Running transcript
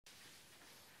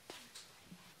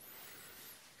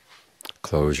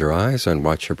Close your eyes and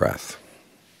watch your breath.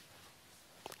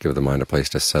 Give the mind a place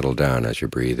to settle down as you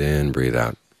breathe in, breathe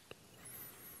out.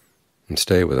 And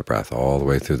stay with the breath all the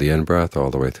way through the in-breath,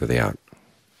 all the way through the out.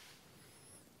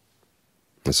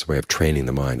 It's a way of training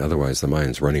the mind. Otherwise the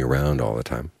mind's running around all the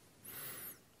time.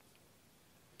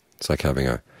 It's like having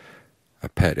a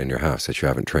pet in your house that you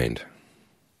haven't trained.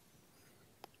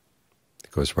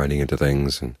 It goes running into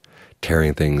things and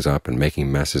tearing things up and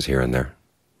making messes here and there,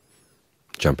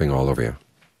 jumping all over you.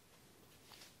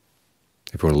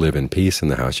 If you want to live in peace in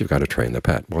the house, you've got to train the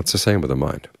pet. Well, it's the same with the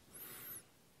mind.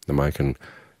 The mind can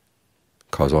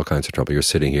cause all kinds of trouble. You're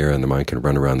sitting here and the mind can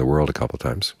run around the world a couple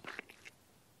times.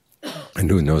 And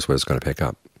who knows what it's going to pick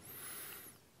up.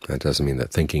 That doesn't mean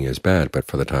that thinking is bad, but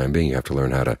for the time being you have to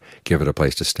learn how to give it a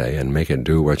place to stay and make it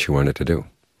do what you want it to do.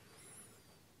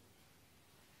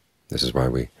 This is why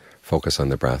we focus on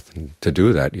the breath. And to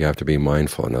do that, you have to be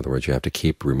mindful. In other words, you have to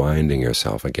keep reminding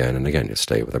yourself again and again, you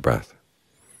stay with the breath.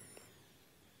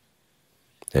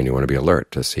 And you want to be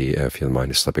alert to see if your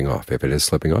mind is slipping off. If it is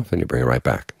slipping off, then you bring it right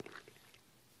back.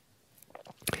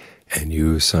 And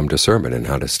use some discernment in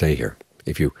how to stay here.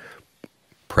 If you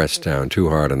press down too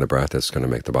hard on the breath, it's going to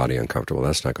make the body uncomfortable.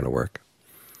 That's not going to work.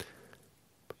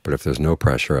 But if there's no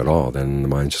pressure at all, then the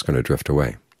mind's just going to drift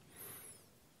away.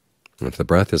 And if the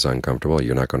breath is uncomfortable,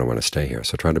 you're not going to want to stay here.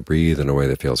 So try to breathe in a way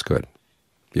that feels good.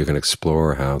 You can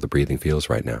explore how the breathing feels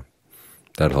right now.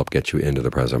 That'll help get you into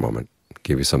the present moment,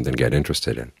 give you something to get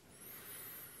interested in.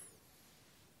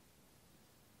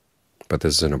 But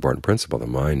this is an important principle. The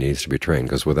mind needs to be trained,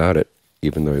 because without it,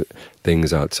 even though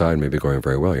things outside may be going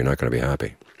very well, you're not going to be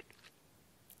happy.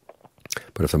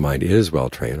 But if the mind is well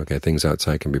trained, okay, things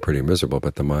outside can be pretty miserable,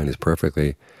 but the mind is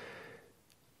perfectly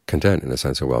content in a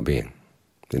sense of well-being.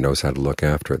 It knows how to look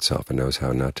after itself. It knows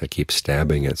how not to keep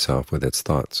stabbing itself with its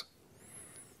thoughts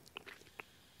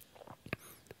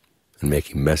and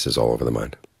making messes all over the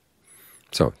mind.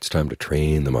 So it's time to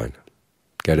train the mind.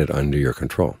 Get it under your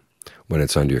control. When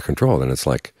it's under your control, then it's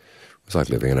like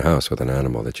living in a house with an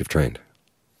animal that you've trained.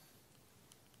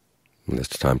 When it's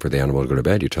time for the animal to go to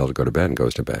bed, you tell it to go to bed and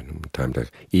goes to bed. When it's time to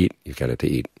eat, you get it to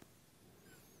eat.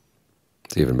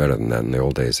 It's even better than that. In the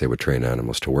old days, they would train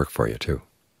animals to work for you, too.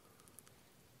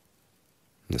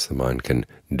 Thus the mind can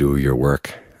do your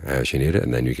work as you need it,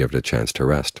 and then you give it a chance to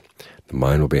rest. The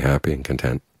mind will be happy and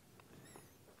content,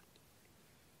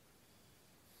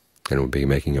 and it will be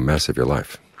making a mess of your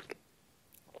life.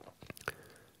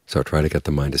 So try to get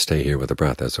the mind to stay here with the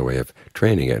breath as a way of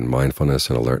training it in mindfulness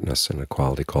and alertness and a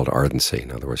quality called ardency.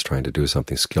 In other words, trying to do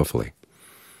something skillfully.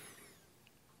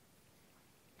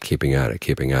 Keeping at it,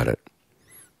 keeping at it.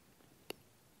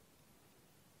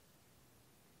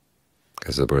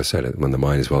 As the Buddha said, when the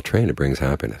mind is well trained, it brings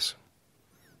happiness.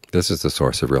 This is the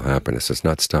source of real happiness. It's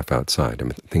not stuff outside. I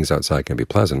mean, things outside can be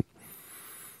pleasant,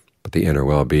 but the inner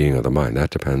well-being of the mind, that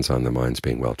depends on the mind's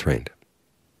being well trained.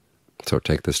 So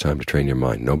take this time to train your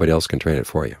mind. Nobody else can train it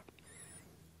for you.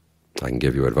 I can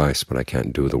give you advice, but I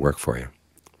can't do the work for you.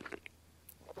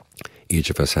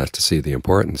 Each of us has to see the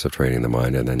importance of training the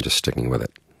mind and then just sticking with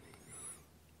it.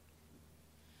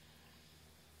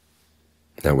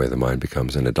 That way the mind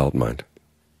becomes an adult mind,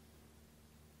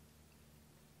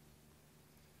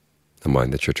 a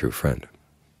mind that's your true friend.